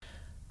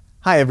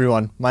Hi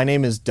everyone, my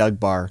name is Doug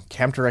Barr,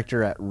 Camp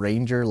Director at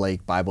Ranger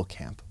Lake Bible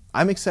Camp.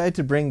 I'm excited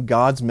to bring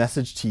God's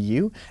message to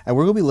you, and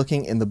we're going to be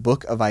looking in the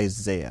book of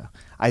Isaiah.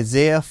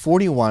 Isaiah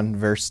 41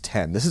 verse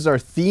 10. This is our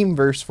theme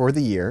verse for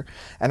the year,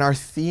 and our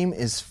theme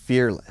is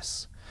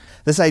fearless.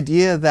 This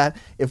idea that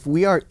if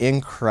we are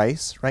in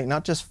Christ, right,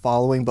 not just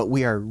following, but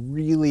we are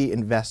really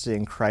invested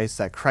in Christ,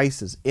 that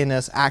Christ is in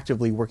us,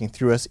 actively working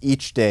through us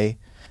each day,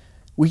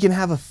 we can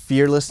have a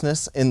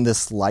fearlessness in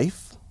this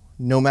life,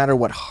 no matter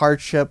what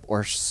hardship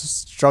or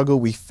struggle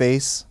we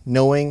face,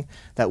 knowing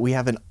that we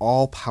have an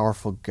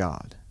all-powerful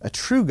God, a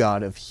true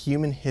God of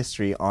human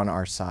history on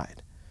our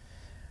side.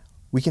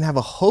 We can have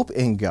a hope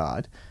in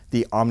God,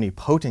 the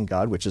omnipotent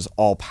God, which is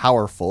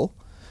all-powerful,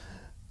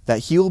 that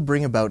He will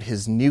bring about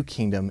His new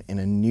kingdom in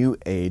a new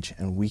age,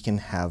 and we can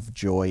have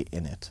joy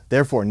in it.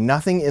 Therefore,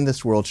 nothing in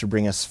this world should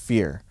bring us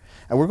fear.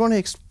 And we're going to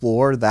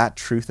explore that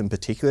truth in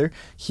particular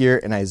here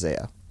in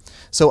Isaiah.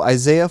 So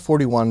Isaiah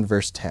 41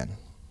 verse 10.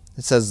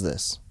 It says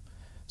this,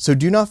 "So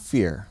do not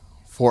fear,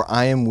 for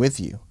I am with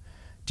you.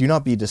 Do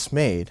not be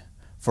dismayed,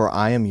 for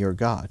I am your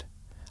God.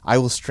 I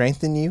will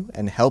strengthen you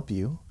and help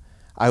you.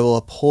 I will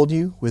uphold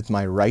you with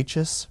my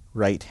righteous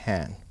right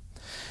hand."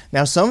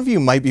 Now, some of you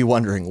might be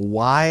wondering,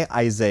 why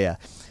Isaiah?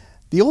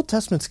 The Old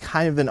Testament's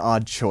kind of an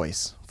odd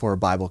choice for a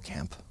Bible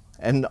camp.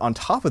 And on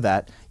top of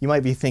that, you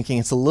might be thinking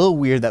it's a little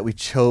weird that we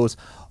chose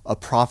a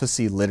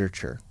prophecy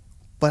literature.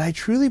 But I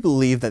truly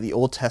believe that the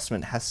Old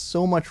Testament has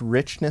so much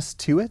richness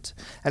to it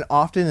and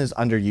often is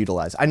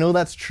underutilized. I know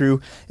that's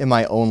true in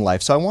my own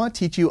life. So I want to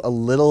teach you a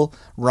little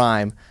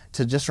rhyme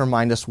to just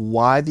remind us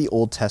why the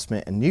Old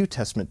Testament and New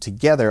Testament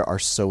together are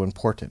so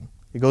important.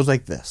 It goes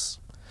like this.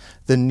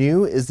 The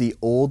new is the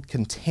old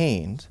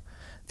contained.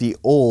 The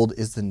old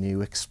is the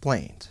new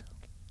explained.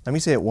 Let me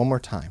say it one more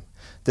time.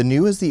 The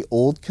new is the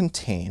old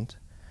contained,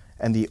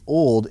 and the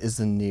old is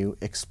the new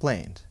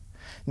explained.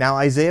 Now,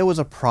 Isaiah was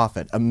a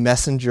prophet, a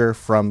messenger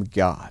from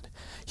God.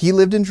 He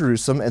lived in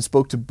Jerusalem and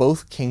spoke to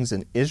both kings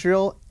in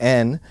Israel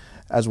and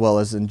as well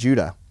as in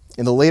Judah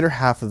in the later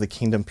half of the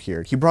kingdom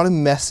period. He brought a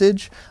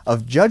message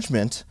of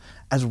judgment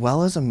as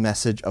well as a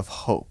message of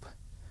hope.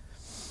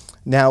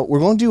 Now, we're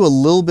going to do a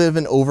little bit of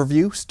an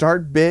overview,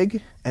 start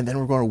big, and then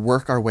we're going to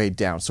work our way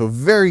down. So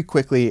very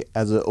quickly,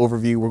 as an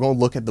overview, we're going to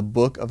look at the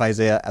book of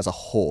Isaiah as a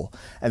whole.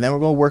 And then we're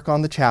going to work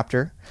on the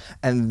chapter,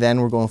 and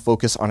then we're going to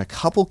focus on a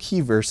couple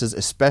key verses,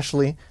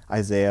 especially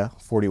Isaiah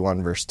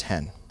 41 verse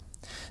 10.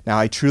 Now,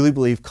 I truly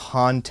believe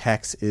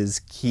context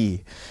is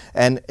key.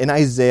 And in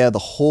Isaiah, the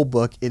whole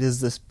book, it is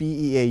this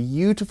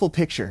beautiful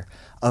picture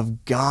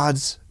of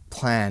God's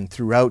plan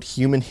throughout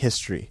human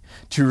history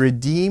to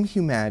redeem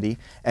humanity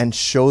and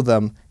show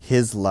them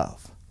His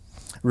love,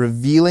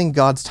 revealing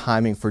God's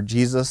timing for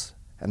Jesus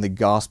and the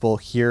gospel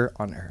here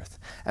on earth.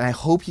 And I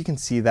hope you can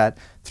see that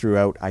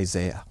throughout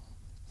Isaiah.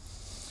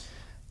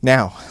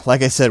 Now,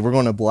 like I said, we're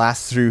going to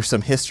blast through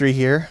some history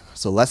here.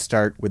 So let's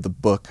start with the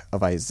book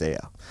of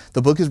Isaiah.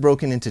 The book is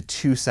broken into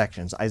two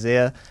sections,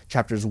 Isaiah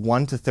chapters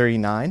 1 to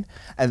 39,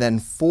 and then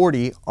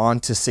 40 on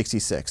to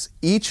 66.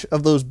 Each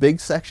of those big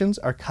sections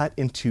are cut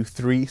into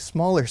three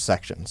smaller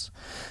sections.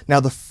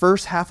 Now, the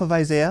first half of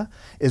Isaiah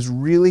is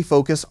really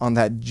focused on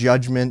that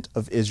judgment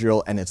of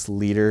Israel and its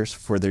leaders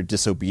for their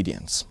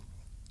disobedience.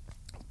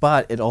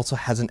 But it also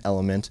has an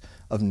element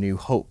of new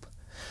hope.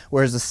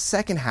 Whereas the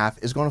second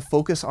half is going to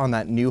focus on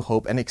that new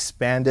hope and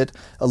expand it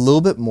a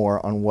little bit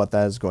more on what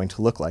that is going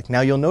to look like.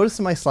 Now, you'll notice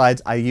in my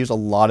slides, I use a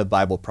lot of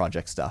Bible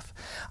Project stuff.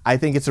 I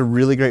think it's a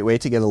really great way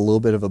to get a little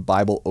bit of a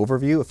Bible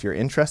overview if you're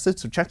interested.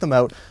 So check them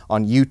out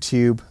on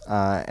YouTube.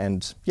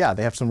 And yeah,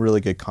 they have some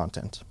really good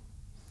content.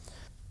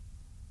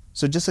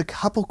 So just a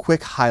couple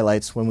quick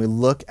highlights when we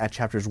look at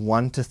chapters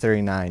 1 to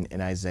 39 in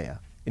Isaiah.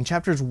 In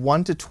chapters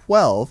 1 to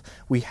 12,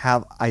 we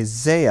have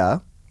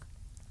Isaiah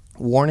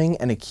warning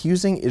and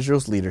accusing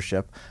Israel's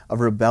leadership of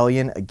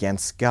rebellion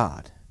against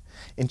God.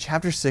 In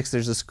chapter 6,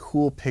 there's this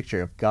cool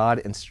picture of God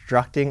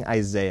instructing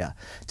Isaiah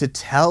to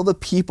tell the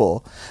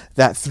people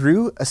that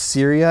through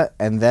Assyria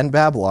and then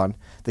Babylon,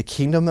 the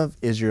kingdom of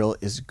Israel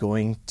is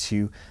going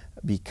to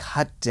be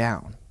cut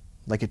down,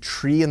 like a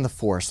tree in the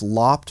forest,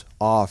 lopped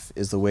off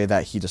is the way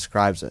that he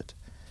describes it.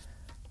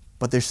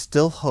 But there's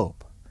still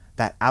hope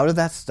that out of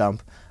that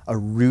stump, a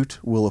root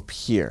will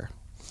appear.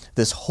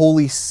 This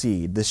holy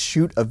seed, this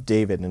shoot of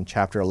David in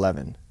chapter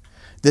 11.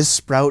 This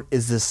sprout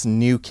is this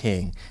new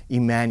king,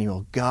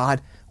 Emmanuel,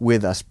 God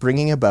with us,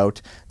 bringing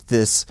about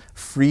this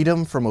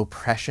freedom from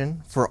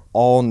oppression for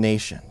all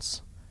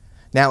nations.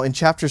 Now, in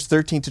chapters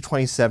 13 to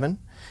 27,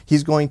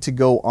 he's going to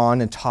go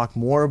on and talk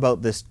more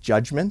about this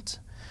judgment.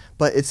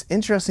 But it's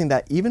interesting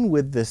that even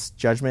with this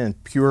judgment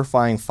and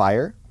purifying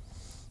fire,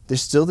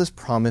 there's still this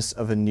promise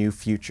of a new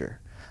future.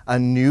 A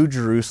new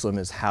Jerusalem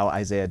is how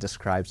Isaiah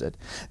describes it.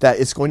 That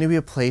it's going to be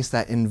a place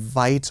that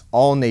invites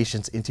all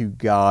nations into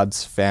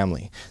God's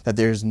family. That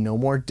there's no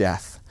more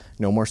death,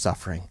 no more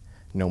suffering,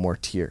 no more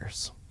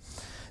tears.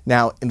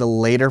 Now, in the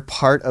later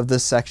part of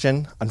this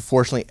section,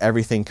 unfortunately,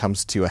 everything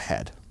comes to a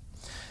head.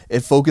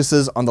 It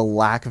focuses on the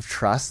lack of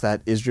trust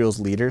that Israel's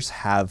leaders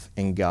have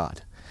in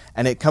God.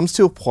 And it comes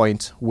to a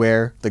point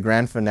where the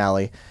grand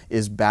finale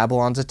is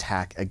Babylon's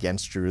attack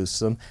against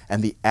Jerusalem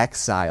and the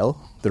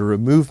exile, the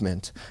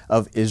removement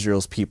of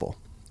Israel's people.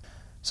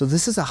 So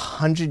this is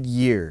 100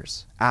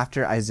 years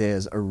after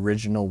Isaiah's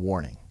original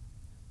warning,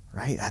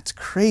 right? That's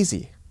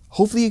crazy.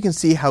 Hopefully you can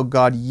see how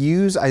God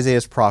used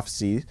Isaiah's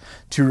prophecy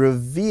to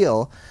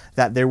reveal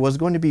that there was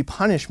going to be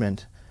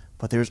punishment,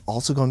 but there's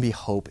also going to be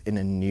hope in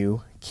a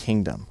new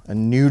kingdom, a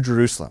new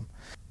Jerusalem.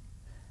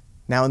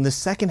 Now in the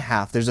second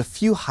half, there's a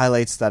few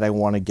highlights that I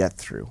want to get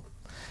through.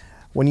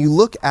 When you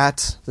look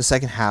at the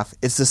second half,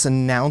 it's this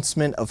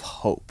announcement of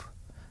hope,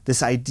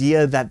 this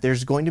idea that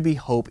there's going to be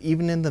hope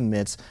even in the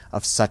midst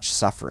of such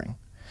suffering.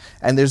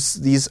 And there's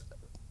these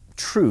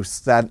truths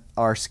that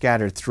are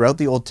scattered throughout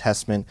the Old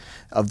Testament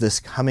of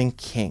this coming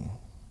king.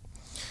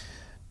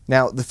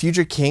 Now, the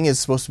future king is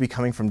supposed to be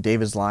coming from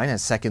David's line,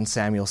 as 2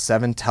 Samuel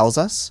 7 tells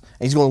us,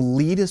 and he's going to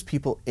lead his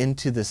people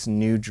into this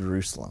new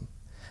Jerusalem.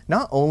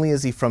 Not only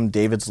is he from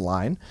David's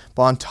line,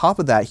 but on top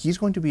of that, he's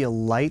going to be a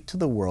light to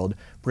the world,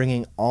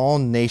 bringing all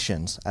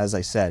nations, as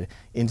I said,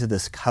 into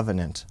this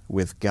covenant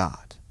with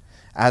God,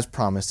 as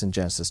promised in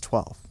Genesis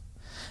 12.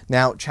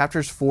 Now,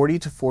 chapters 40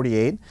 to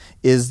 48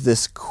 is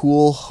this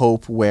cool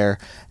hope where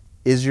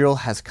Israel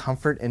has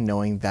comfort in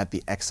knowing that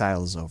the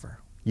exile is over.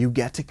 You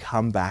get to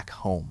come back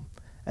home.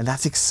 And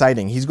that's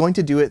exciting. He's going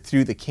to do it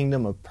through the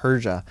kingdom of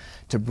Persia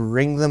to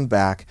bring them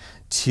back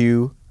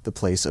to the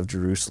place of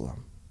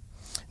Jerusalem.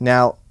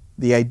 Now,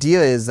 the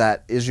idea is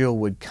that Israel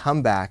would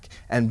come back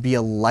and be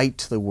a light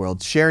to the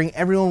world, sharing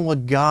everyone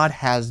what God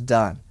has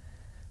done.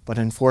 But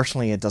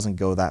unfortunately, it doesn't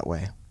go that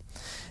way.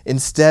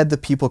 Instead, the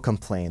people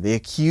complain. They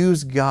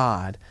accuse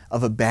God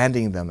of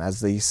abandoning them,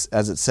 as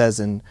it says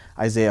in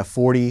Isaiah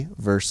 40,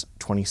 verse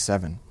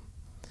 27.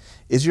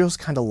 Israel's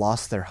kind of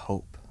lost their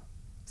hope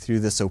through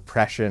this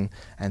oppression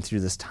and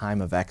through this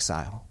time of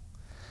exile.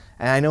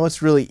 And I know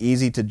it's really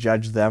easy to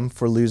judge them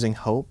for losing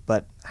hope,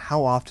 but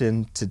how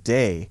often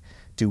today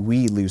do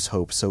we lose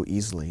hope so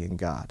easily in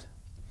God?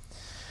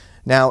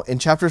 Now, in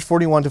chapters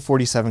 41 to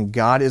 47,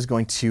 God is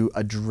going to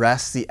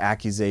address the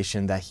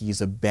accusation that he's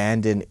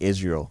abandoned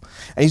Israel.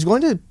 And he's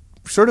going to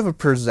sort of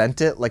present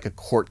it like a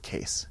court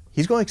case.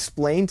 He's going to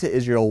explain to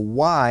Israel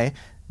why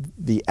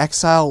the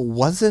exile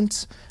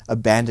wasn't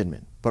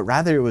abandonment, but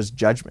rather it was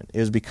judgment. It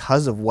was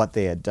because of what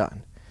they had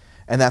done.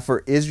 And that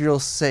for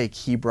Israel's sake,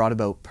 he brought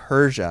about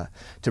Persia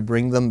to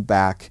bring them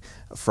back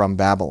from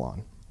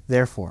Babylon.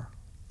 Therefore,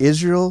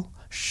 Israel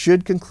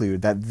should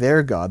conclude that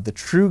their God, the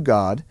true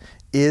God,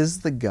 is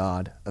the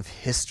God of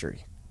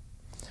history,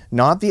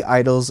 not the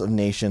idols of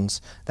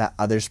nations that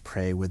others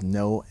pray with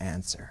no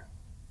answer.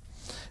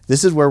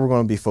 This is where we're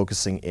going to be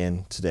focusing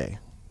in today.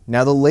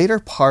 Now, the later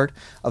part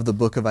of the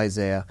book of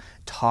Isaiah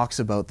talks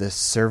about this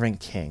servant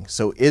king.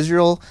 So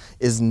Israel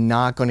is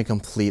not going to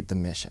complete the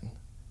mission.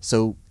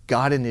 So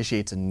God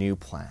initiates a new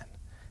plan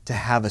to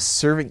have a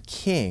servant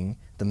king,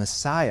 the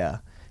Messiah,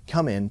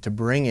 come in to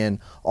bring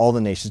in all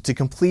the nations, to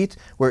complete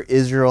where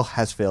Israel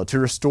has failed, to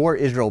restore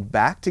Israel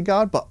back to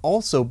God, but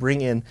also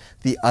bring in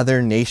the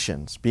other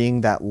nations,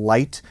 being that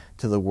light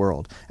to the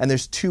world. And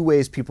there's two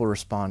ways people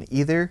respond.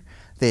 Either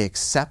they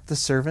accept the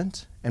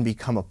servant and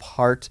become a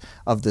part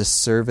of this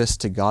service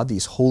to God,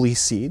 these holy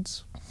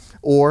seeds,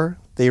 or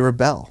they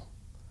rebel.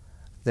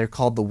 They're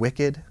called the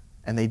wicked,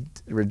 and they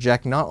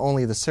reject not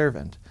only the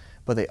servant,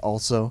 but they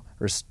also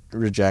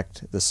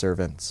reject the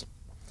servants.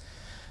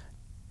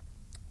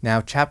 Now,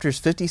 chapters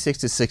 56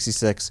 to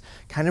 66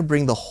 kind of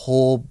bring the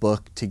whole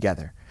book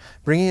together,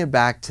 bringing it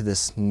back to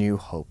this new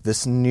hope,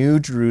 this new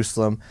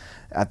Jerusalem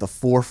at the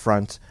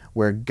forefront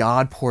where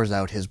God pours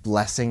out his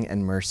blessing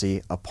and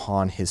mercy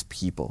upon his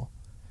people,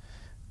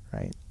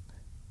 right?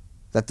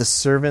 That the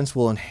servants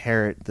will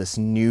inherit this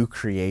new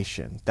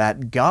creation,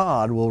 that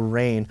God will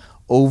reign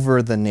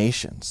over the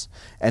nations,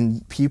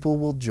 and people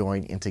will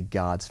join into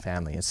God's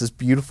family. It's this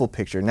beautiful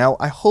picture. Now,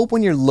 I hope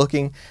when you're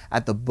looking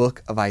at the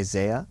book of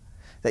Isaiah,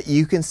 that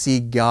you can see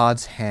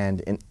God's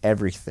hand in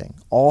everything,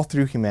 all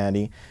through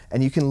humanity,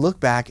 and you can look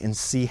back and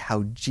see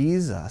how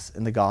Jesus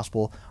and the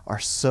gospel are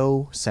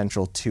so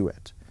central to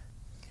it.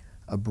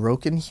 A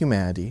broken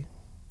humanity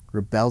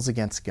rebels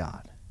against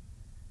God,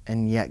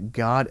 and yet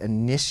God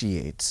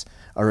initiates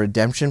a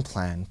redemption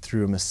plan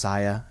through a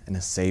Messiah and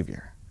a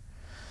Savior.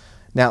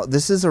 Now,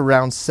 this is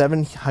around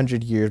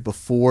 700 years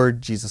before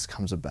Jesus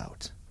comes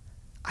about.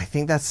 I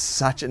think that's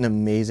such an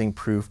amazing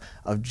proof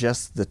of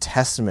just the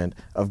testament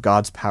of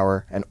God's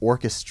power and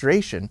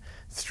orchestration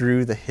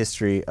through the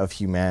history of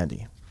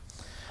humanity.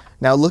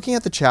 Now, looking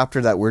at the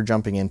chapter that we're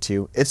jumping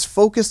into, it's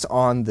focused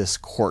on this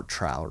court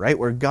trial, right?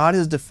 Where God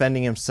is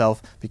defending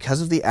himself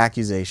because of the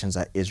accusations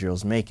that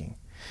Israel's making.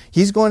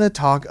 He's going to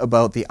talk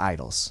about the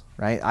idols,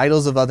 right?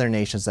 Idols of other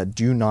nations that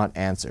do not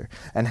answer,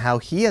 and how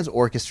he has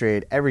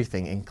orchestrated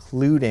everything,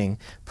 including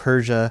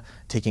Persia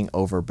taking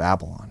over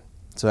Babylon,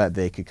 so that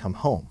they could come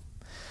home.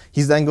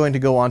 He's then going to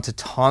go on to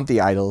taunt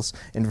the idols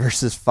in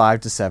verses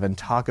 5 to 7,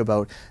 talk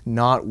about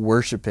not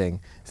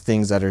worshiping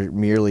things that are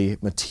merely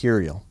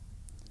material.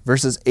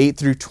 Verses 8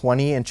 through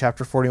 20 in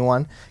chapter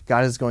 41,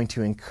 God is going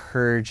to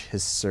encourage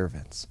his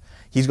servants.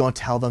 He's going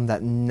to tell them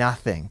that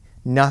nothing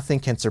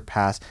can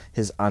surpass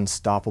his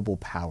unstoppable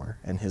power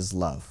and his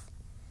love.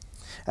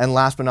 And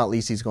last but not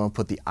least, he's going to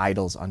put the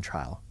idols on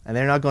trial. And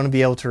they're not going to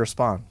be able to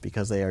respond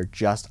because they are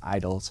just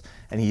idols.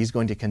 And he's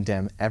going to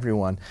condemn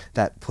everyone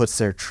that puts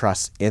their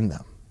trust in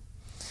them.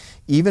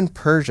 Even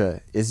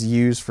Persia is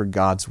used for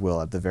God's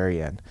will at the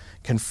very end,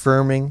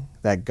 confirming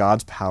that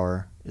God's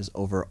power is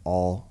over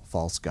all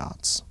false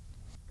gods.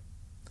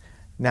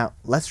 Now,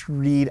 let's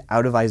read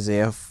out of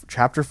Isaiah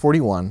chapter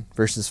 41,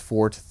 verses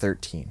 4 to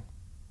 13.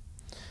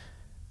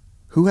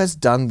 Who has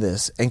done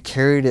this and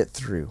carried it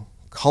through,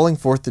 calling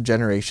forth the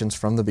generations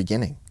from the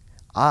beginning?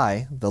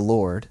 I, the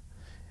Lord,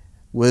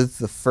 with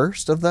the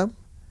first of them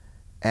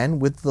and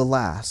with the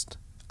last,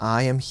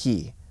 I am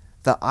he.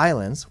 The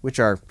islands, which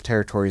are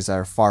territories that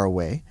are far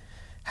away,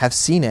 have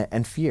seen it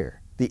and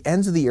fear. The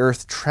ends of the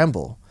earth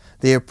tremble.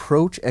 They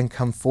approach and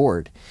come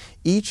forward.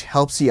 Each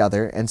helps the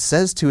other and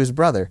says to his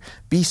brother,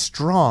 "Be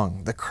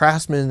strong." The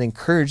craftsman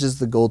encourages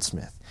the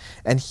goldsmith,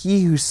 and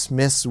he who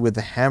smiths with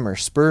the hammer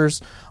spurs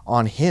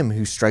on him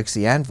who strikes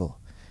the anvil.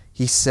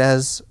 He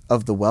says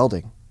of the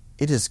welding,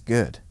 "It is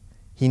good."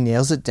 He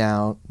nails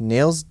down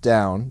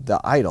the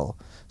idol,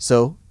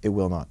 so it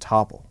will not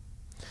topple.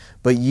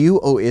 But you,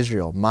 O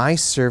Israel, my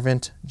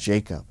servant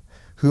Jacob,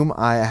 whom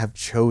I have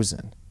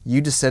chosen, you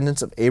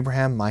descendants of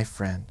Abraham, my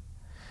friend,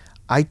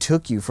 I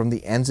took you from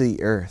the ends of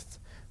the earth.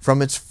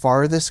 From its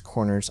farthest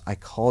corners I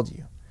called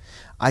you.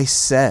 I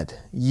said,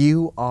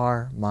 "You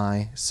are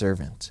my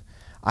servant."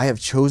 I have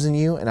chosen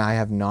you, and I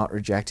have not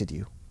rejected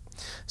you.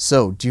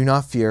 So do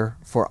not fear,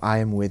 for I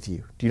am with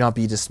you. Do not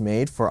be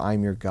dismayed, for I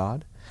am your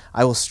God.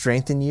 I will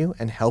strengthen you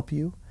and help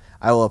you.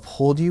 I will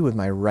uphold you with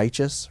my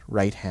righteous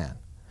right hand.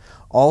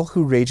 All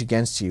who rage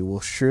against you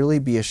will surely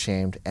be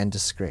ashamed and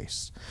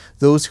disgraced.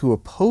 Those who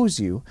oppose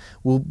you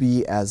will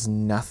be as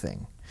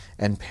nothing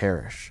and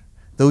perish.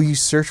 Though you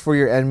search for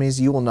your enemies,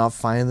 you will not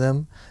find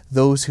them.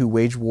 Those who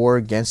wage war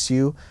against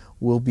you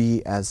will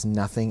be as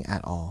nothing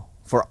at all.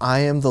 For I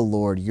am the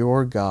Lord,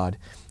 your God,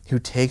 who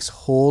takes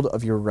hold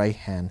of your right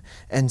hand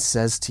and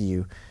says to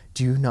you,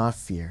 "Do not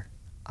fear,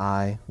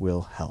 I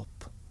will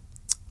help."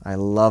 I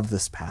love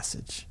this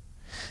passage.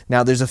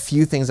 Now, there's a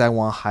few things I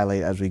want to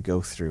highlight as we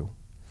go through.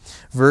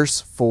 Verse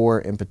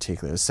 4 in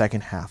particular, the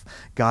second half,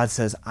 God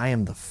says, "I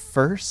am the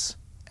first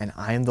and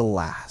I am the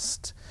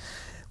last."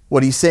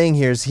 What he's saying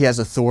here is he has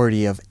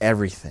authority of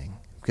everything.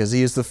 Because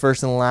he is the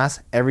first and the last,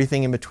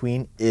 everything in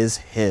between is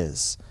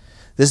his.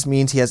 This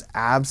means he has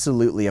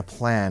absolutely a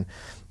plan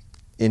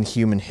in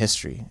human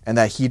history, and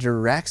that he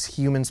directs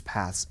humans'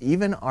 paths,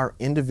 even our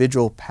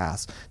individual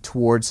paths,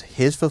 towards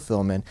his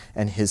fulfillment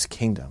and his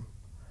kingdom.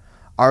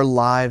 Our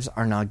lives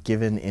are not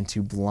given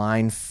into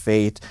blind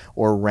fate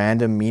or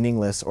random,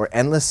 meaningless, or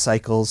endless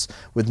cycles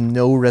with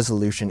no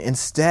resolution.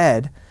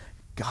 Instead,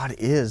 God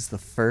is the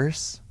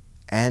first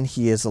and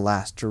he is the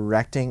last,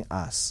 directing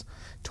us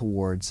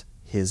towards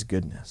his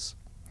goodness.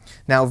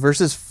 Now,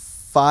 verses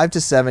 5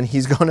 to 7,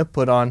 he's going to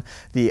put on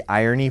the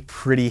irony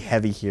pretty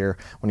heavy here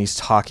when he's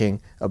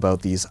talking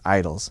about these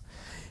idols.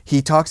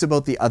 He talks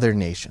about the other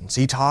nations.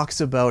 He talks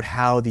about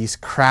how these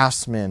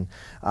craftsmen,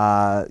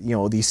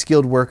 these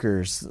skilled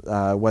workers,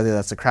 whether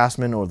that's a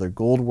craftsman or the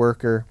gold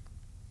worker,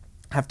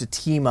 have to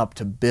team up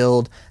to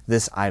build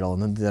this idol.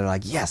 And then they're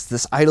like, yes,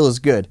 this idol is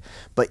good.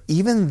 But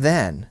even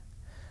then,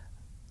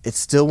 it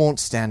still won't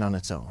stand on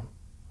its own.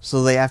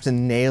 So they have to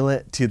nail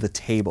it to the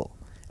table.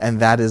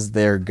 And that is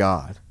their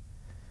God.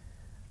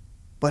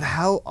 But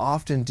how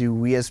often do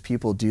we as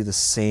people do the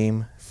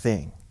same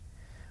thing?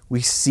 We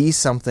see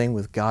something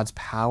with God's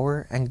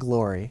power and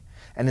glory,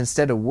 and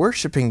instead of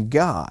worshiping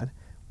God,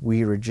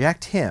 we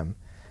reject him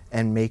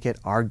and make it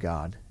our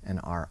God and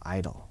our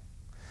idol.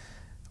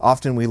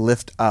 Often we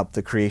lift up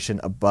the creation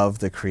above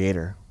the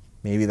Creator.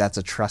 Maybe that's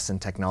a trust in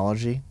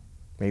technology,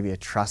 maybe a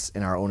trust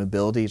in our own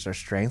abilities or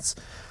strengths.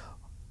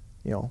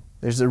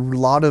 There's a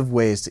lot of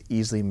ways to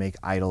easily make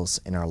idols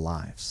in our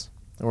lives.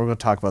 And we're going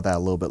to talk about that a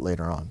little bit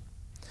later on.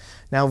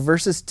 Now,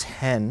 verse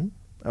 10,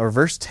 we're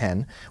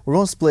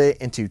going to split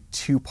it into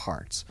two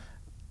parts.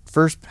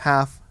 First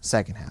half,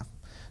 second half.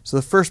 So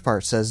the first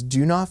part says,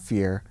 "Do not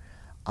fear,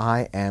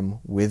 I am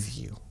with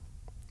you."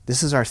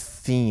 This is our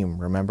theme,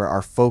 remember,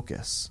 our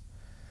focus.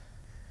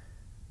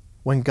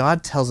 When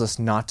God tells us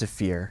not to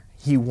fear,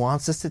 he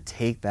wants us to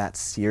take that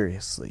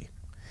seriously.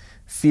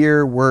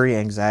 Fear, worry,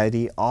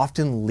 anxiety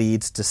often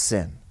leads to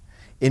sin,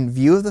 in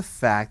view of the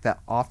fact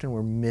that often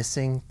we're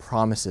missing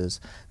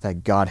promises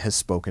that God has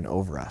spoken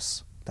over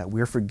us, that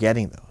we're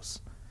forgetting those.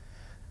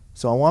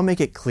 So I want to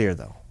make it clear,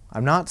 though.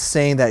 I'm not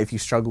saying that if you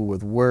struggle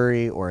with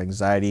worry or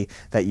anxiety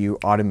that you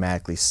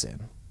automatically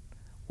sin.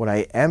 What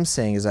I am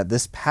saying is that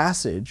this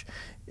passage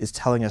is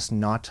telling us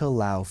not to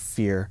allow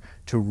fear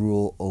to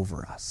rule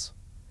over us.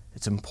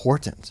 It's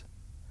important.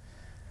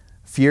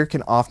 Fear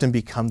can often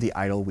become the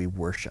idol we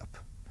worship.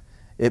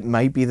 It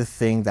might be the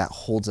thing that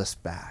holds us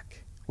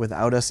back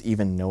without us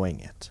even knowing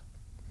it.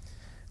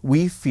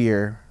 We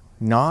fear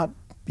not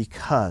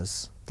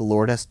because the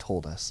Lord has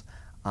told us,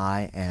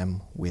 "I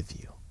am with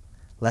you."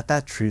 Let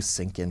that truth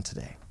sink in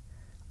today.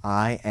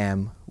 I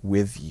am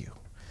with you.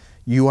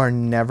 You are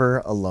never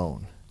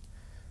alone.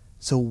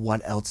 So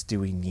what else do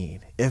we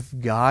need? If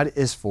God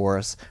is for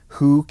us,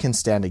 who can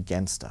stand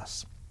against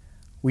us?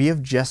 We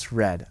have just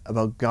read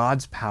about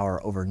God's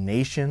power over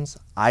nations,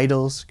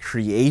 idols,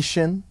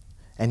 creation,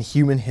 and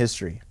human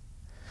history.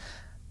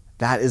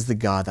 That is the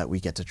God that we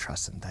get to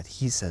trust in, that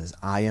he says,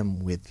 I am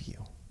with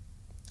you.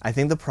 I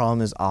think the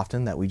problem is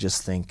often that we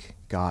just think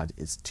God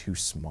is too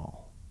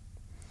small.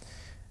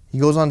 He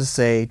goes on to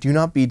say, do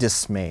not be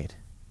dismayed.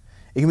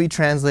 It can be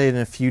translated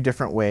in a few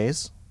different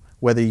ways,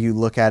 whether you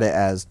look at it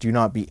as do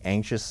not be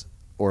anxious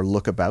or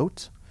look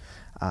about,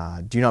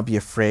 do not be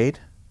afraid,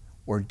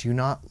 or do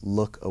not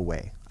look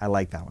away. I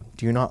like that one.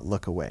 Do not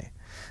look away.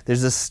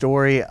 There's this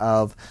story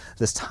of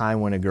this time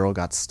when a girl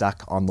got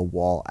stuck on the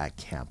wall at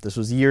camp. This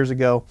was years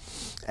ago,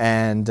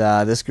 and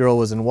this girl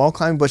was in wall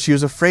climbing, but she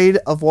was afraid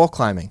of wall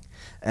climbing.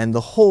 And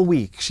the whole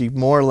week, she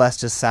more or less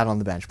just sat on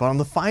the bench. But on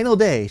the final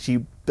day,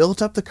 she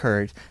built up the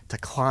courage to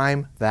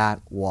climb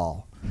that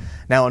wall.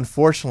 Now,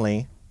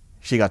 unfortunately,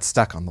 she got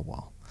stuck on the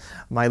wall.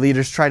 My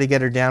leaders try to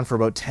get her down for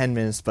about 10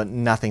 minutes, but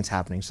nothing's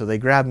happening. So they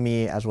grab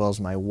me as well as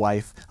my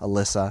wife,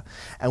 Alyssa,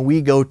 and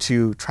we go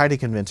to try to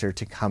convince her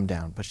to come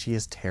down, but she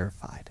is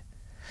terrified.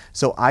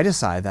 So I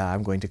decide that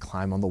I'm going to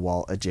climb on the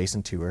wall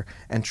adjacent to her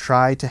and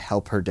try to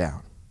help her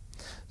down.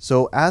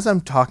 So as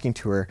I'm talking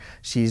to her,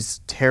 she's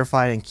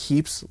terrified and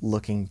keeps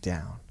looking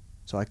down.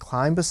 So I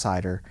climb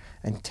beside her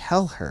and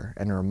tell her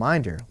and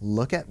remind her,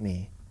 look at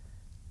me.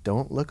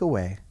 Don't look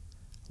away.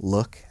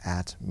 Look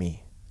at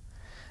me.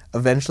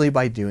 Eventually,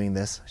 by doing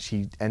this,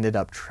 she ended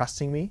up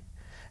trusting me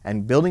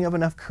and building up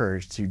enough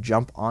courage to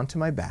jump onto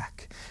my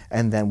back,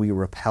 and then we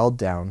rappelled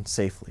down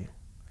safely.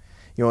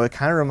 You know, it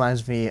kind of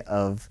reminds me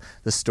of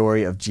the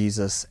story of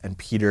Jesus and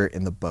Peter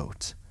in the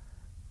boat,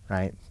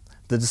 right?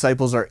 The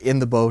disciples are in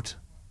the boat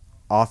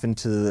off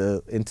into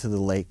the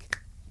lake,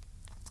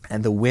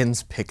 and the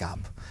winds pick up.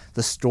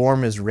 The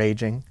storm is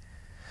raging,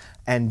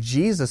 and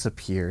Jesus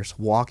appears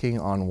walking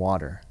on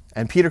water.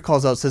 And Peter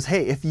calls out, says,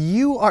 hey, if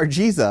you are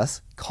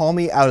Jesus, call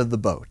me out of the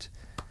boat.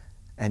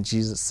 And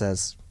Jesus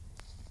says,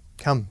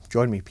 come,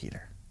 join me,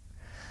 Peter.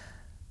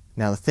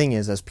 Now the thing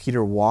is, as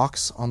Peter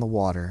walks on the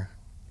water,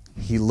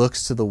 he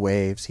looks to the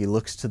waves, he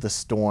looks to the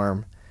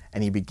storm,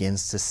 and he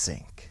begins to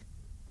sink.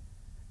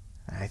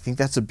 And I think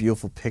that's a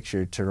beautiful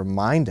picture to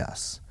remind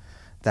us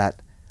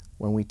that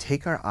when we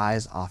take our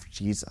eyes off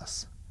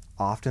Jesus,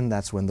 often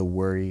that's when the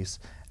worries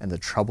and the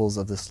troubles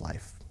of this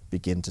life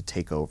begin to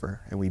take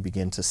over and we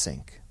begin to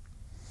sink.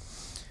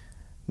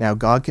 Now,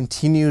 God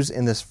continues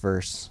in this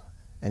verse,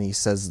 and he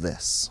says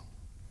this,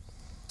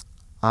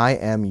 I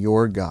am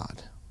your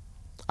God.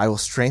 I will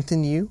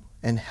strengthen you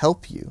and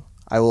help you.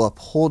 I will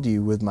uphold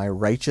you with my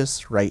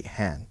righteous right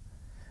hand.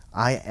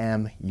 I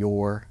am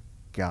your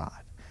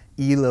God,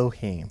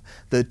 Elohim,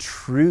 the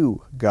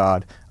true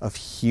God of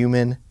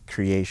human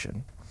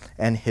creation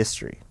and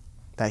history,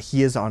 that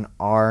he is on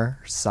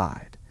our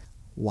side.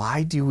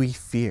 Why do we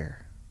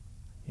fear?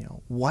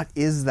 What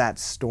is that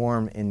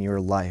storm in your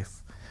life?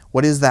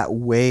 What is that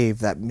wave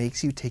that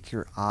makes you take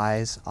your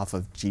eyes off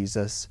of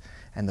Jesus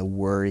and the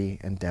worry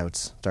and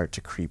doubts start to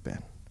creep in?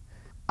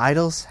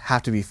 Idols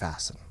have to be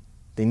fastened.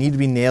 They need to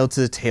be nailed to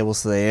the table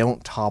so they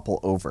don't topple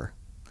over.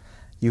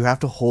 You have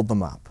to hold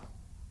them up.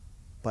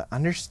 But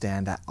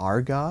understand that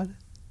our God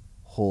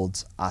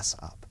holds us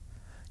up.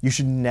 You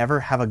should never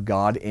have a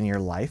God in your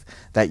life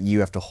that you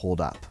have to hold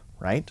up,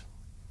 right?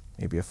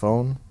 Maybe a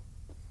phone,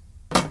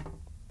 it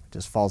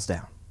just falls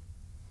down.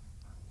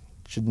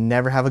 Should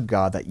never have a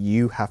God that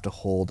you have to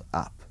hold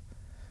up.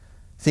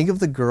 Think of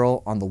the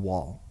girl on the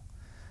wall.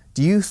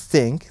 Do you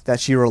think that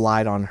she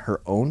relied on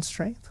her own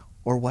strength,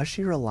 or was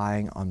she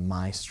relying on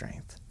my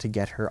strength to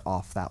get her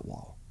off that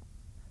wall?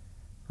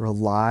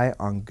 Rely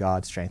on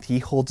God's strength. He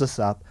holds us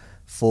up,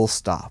 full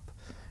stop.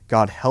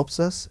 God helps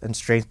us and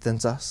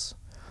strengthens us.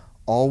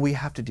 All we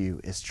have to do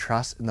is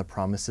trust in the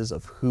promises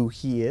of who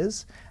he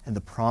is and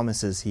the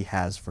promises he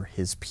has for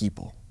his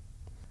people.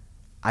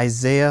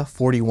 Isaiah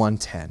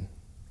 41:10.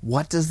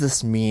 What does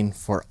this mean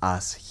for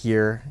us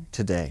here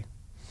today?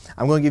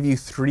 I'm going to give you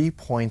 3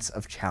 points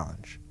of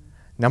challenge.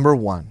 Number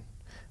 1,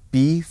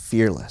 be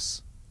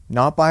fearless,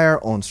 not by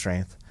our own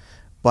strength,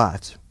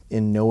 but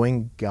in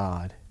knowing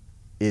God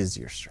is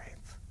your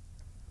strength.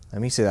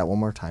 Let me say that one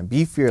more time.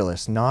 Be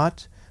fearless,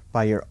 not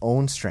by your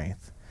own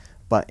strength,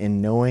 but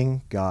in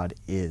knowing God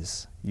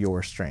is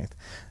your strength.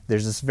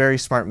 There's this very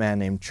smart man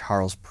named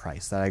Charles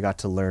Price that I got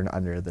to learn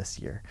under this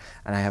year,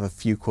 and I have a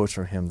few quotes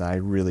from him that I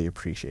really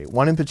appreciate.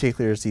 One in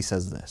particular is he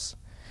says this,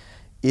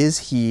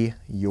 is he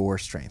your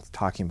strength?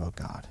 Talking about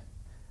God.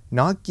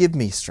 Not give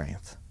me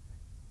strength.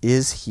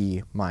 Is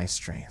he my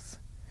strength?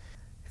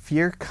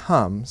 Fear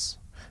comes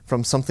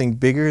from something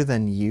bigger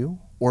than you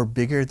or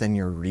bigger than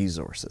your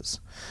resources.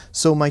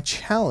 So my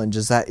challenge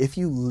is that if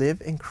you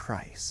live in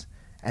Christ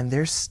and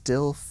there's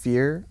still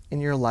fear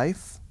in your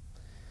life,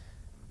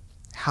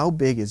 how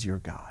big is your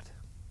God?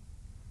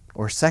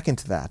 Or second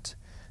to that,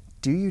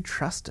 do you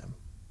trust him?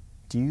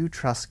 Do you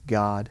trust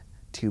God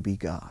to be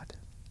God?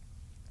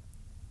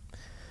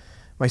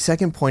 My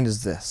second point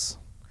is this.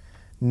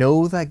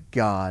 Know that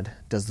God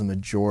does the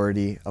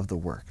majority of the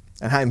work.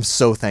 And I'm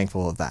so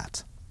thankful of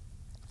that.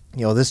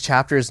 This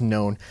chapter is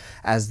known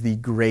as the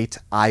great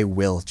I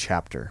will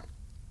chapter.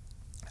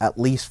 At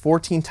least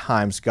 14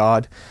 times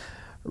God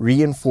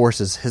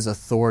reinforces his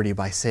authority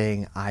by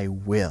saying, I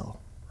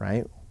will,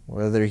 right?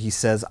 Whether he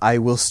says, I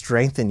will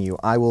strengthen you,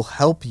 I will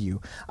help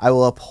you, I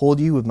will uphold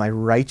you with my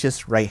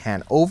righteous right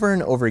hand. Over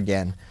and over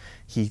again,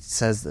 he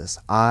says this,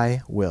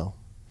 I will.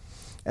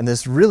 And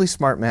this really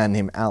smart man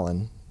named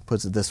Alan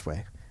puts it this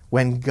way.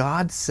 When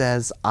God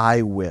says,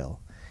 I will,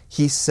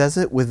 he says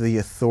it with the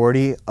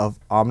authority of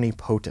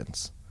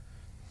omnipotence.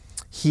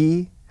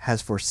 He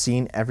has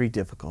foreseen every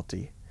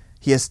difficulty.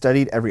 He has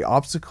studied every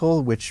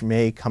obstacle which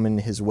may come in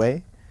his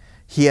way.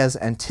 He has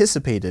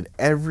anticipated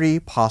every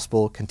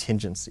possible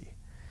contingency.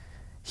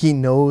 He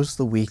knows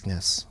the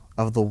weakness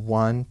of the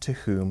one to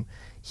whom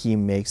he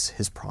makes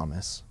his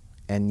promise.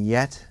 And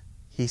yet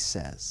he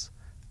says,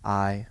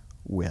 I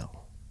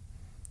will.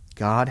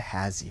 God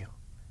has you.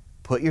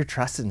 Put your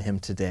trust in him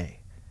today.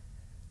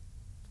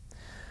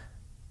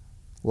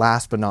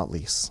 Last but not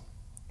least,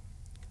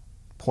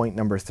 point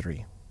number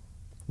 3.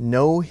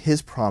 Know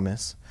his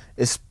promise,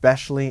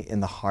 especially in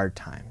the hard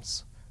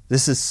times.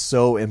 This is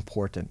so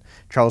important.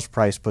 Charles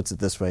Price puts it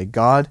this way,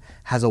 God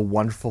has a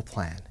wonderful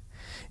plan.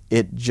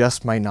 It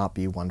just might not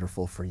be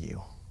wonderful for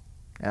you.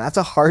 And that's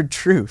a hard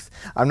truth.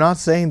 I'm not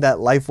saying that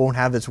life won't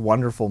have its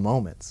wonderful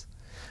moments,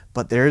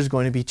 but there is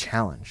going to be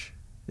challenge.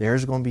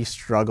 There's going to be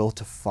struggle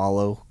to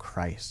follow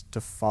Christ,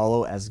 to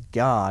follow as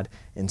God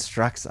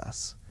instructs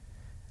us.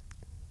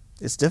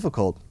 It's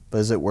difficult, but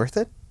is it worth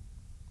it?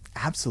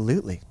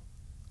 Absolutely.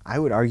 I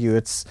would argue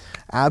it's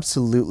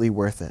absolutely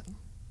worth it.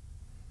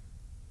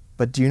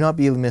 But do not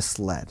be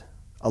misled.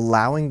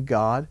 Allowing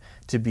God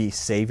to be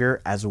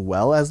Savior as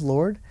well as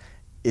Lord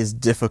is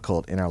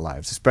difficult in our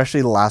lives,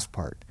 especially the last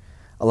part.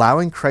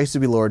 Allowing Christ to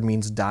be Lord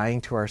means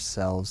dying to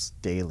ourselves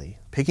daily,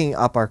 picking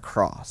up our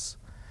cross.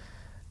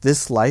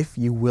 This life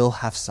you will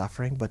have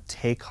suffering, but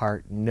take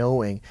heart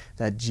knowing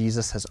that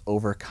Jesus has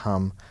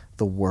overcome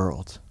the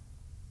world.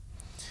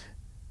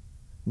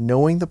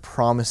 Knowing the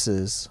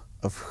promises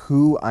of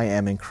who I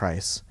am in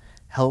Christ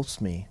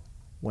helps me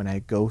when I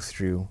go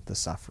through the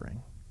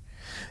suffering.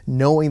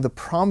 Knowing the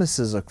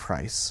promises of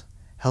Christ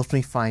helps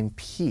me find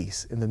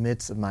peace in the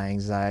midst of my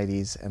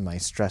anxieties and my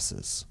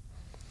stresses.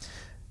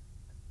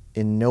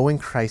 In knowing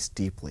Christ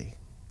deeply,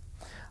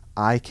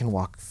 I can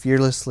walk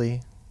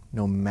fearlessly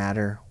no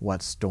matter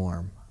what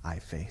storm I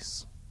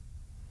face.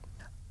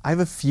 I have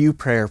a few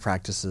prayer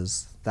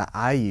practices that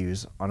I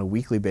use on a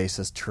weekly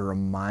basis to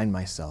remind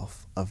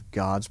myself of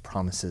God's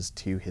promises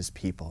to his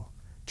people,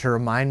 to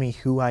remind me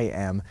who I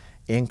am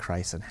in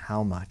Christ and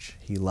how much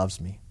he loves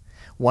me.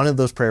 One of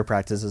those prayer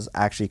practices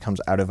actually comes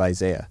out of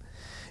Isaiah.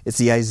 It's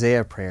the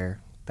Isaiah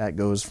prayer that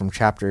goes from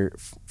chapter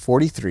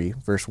 43,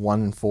 verse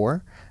 1 and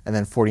 4, and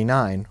then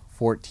 49,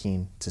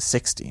 14 to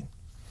 16.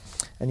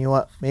 And you know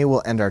what? Maybe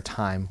we'll end our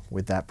time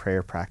with that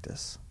prayer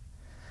practice.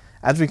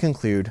 As we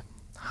conclude,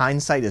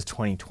 hindsight is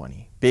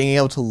 20/20. Being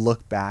able to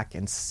look back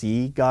and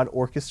see God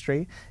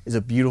orchestrate is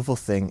a beautiful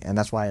thing, and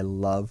that's why I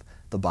love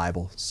the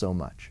Bible so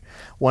much.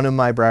 One of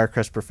my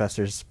Briarcrest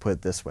professors put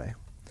it this way: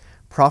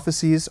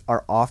 prophecies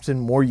are often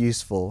more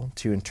useful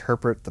to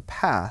interpret the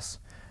past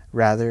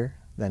rather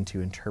than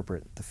to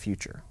interpret the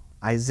future.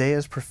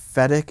 Isaiah's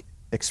prophetic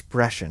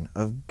expression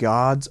of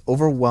God's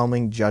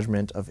overwhelming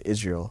judgment of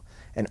Israel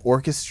and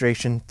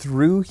orchestration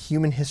through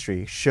human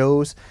history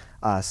shows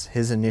us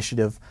his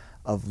initiative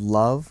of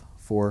love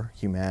for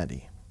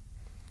humanity.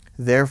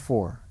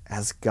 Therefore,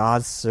 as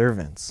God's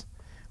servants,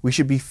 we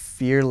should be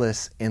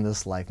fearless in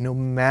this life, no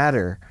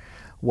matter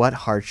what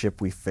hardship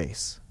we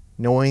face,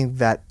 knowing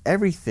that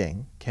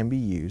everything can be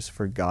used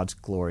for God's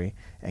glory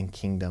and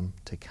kingdom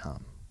to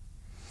come.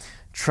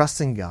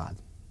 Trust in God,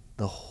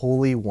 the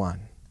Holy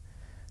One,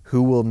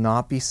 who will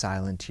not be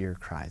silent to your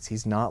cries.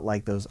 He's not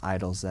like those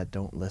idols that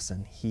don't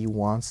listen. He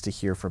wants to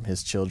hear from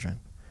his children.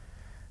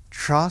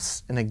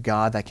 Trust in a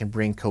God that can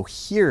bring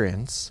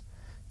coherence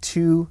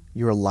to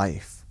your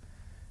life,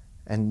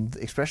 and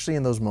especially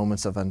in those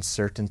moments of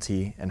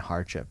uncertainty and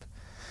hardship.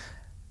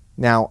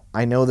 Now,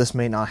 I know this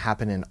may not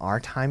happen in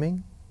our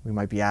timing. We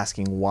might be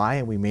asking why,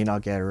 and we may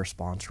not get a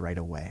response right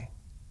away.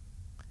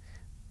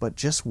 But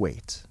just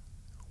wait.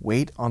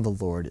 Wait on the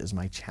Lord is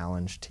my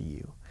challenge to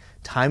you.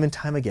 Time and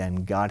time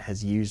again, God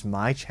has used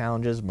my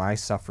challenges, my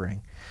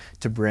suffering,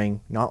 to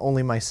bring not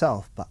only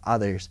myself, but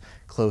others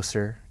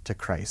closer to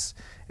Christ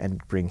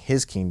and bring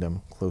his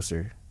kingdom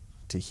closer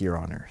to here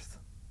on earth.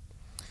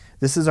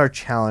 This is our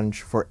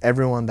challenge for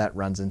everyone that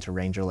runs into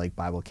Ranger Lake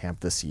Bible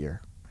Camp this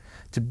year,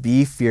 to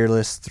be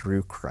fearless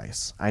through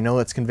Christ. I know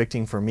it's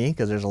convicting for me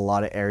because there's a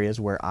lot of areas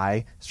where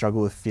I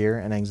struggle with fear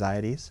and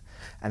anxieties,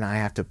 and I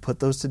have to put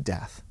those to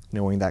death,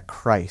 knowing that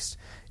Christ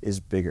is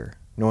bigger,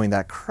 knowing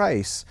that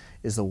Christ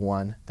is the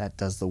one that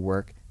does the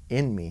work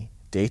in me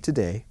day to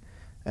day,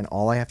 and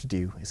all I have to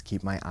do is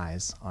keep my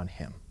eyes on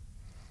him.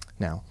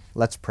 Now,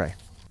 let's pray.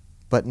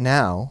 But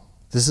now,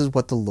 this is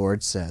what the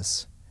Lord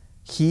says: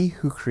 He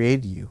who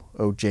created you,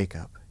 O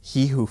Jacob,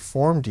 he who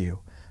formed you,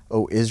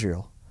 O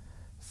Israel,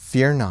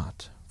 Fear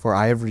not, for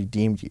I have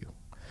redeemed you.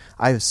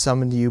 I have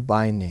summoned you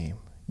by name.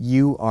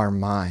 You are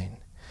mine.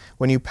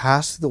 When you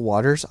pass through the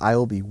waters, I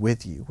will be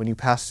with you. When you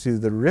pass through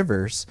the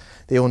rivers,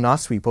 they will not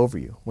sweep over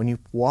you. When you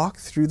walk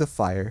through the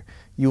fire,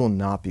 you will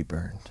not be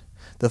burned.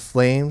 The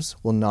flames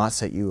will not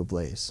set you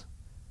ablaze.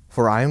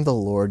 For I am the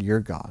Lord your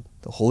God,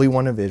 the Holy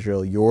One of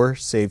Israel, your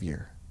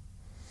Savior.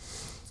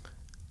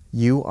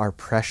 You are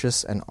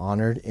precious and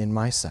honored in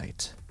my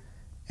sight,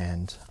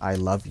 and I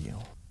love you.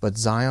 But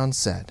Zion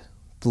said,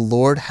 the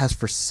Lord has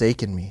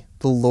forsaken me.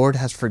 The Lord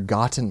has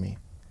forgotten me.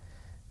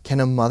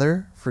 Can a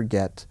mother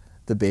forget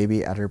the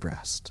baby at her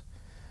breast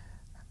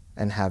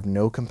and have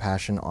no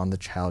compassion on the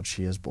child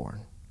she has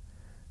born?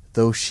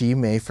 Though she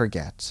may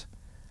forget,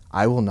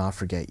 I will not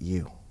forget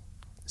you.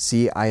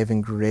 See, I have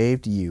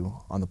engraved you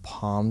on the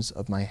palms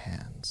of my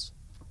hands.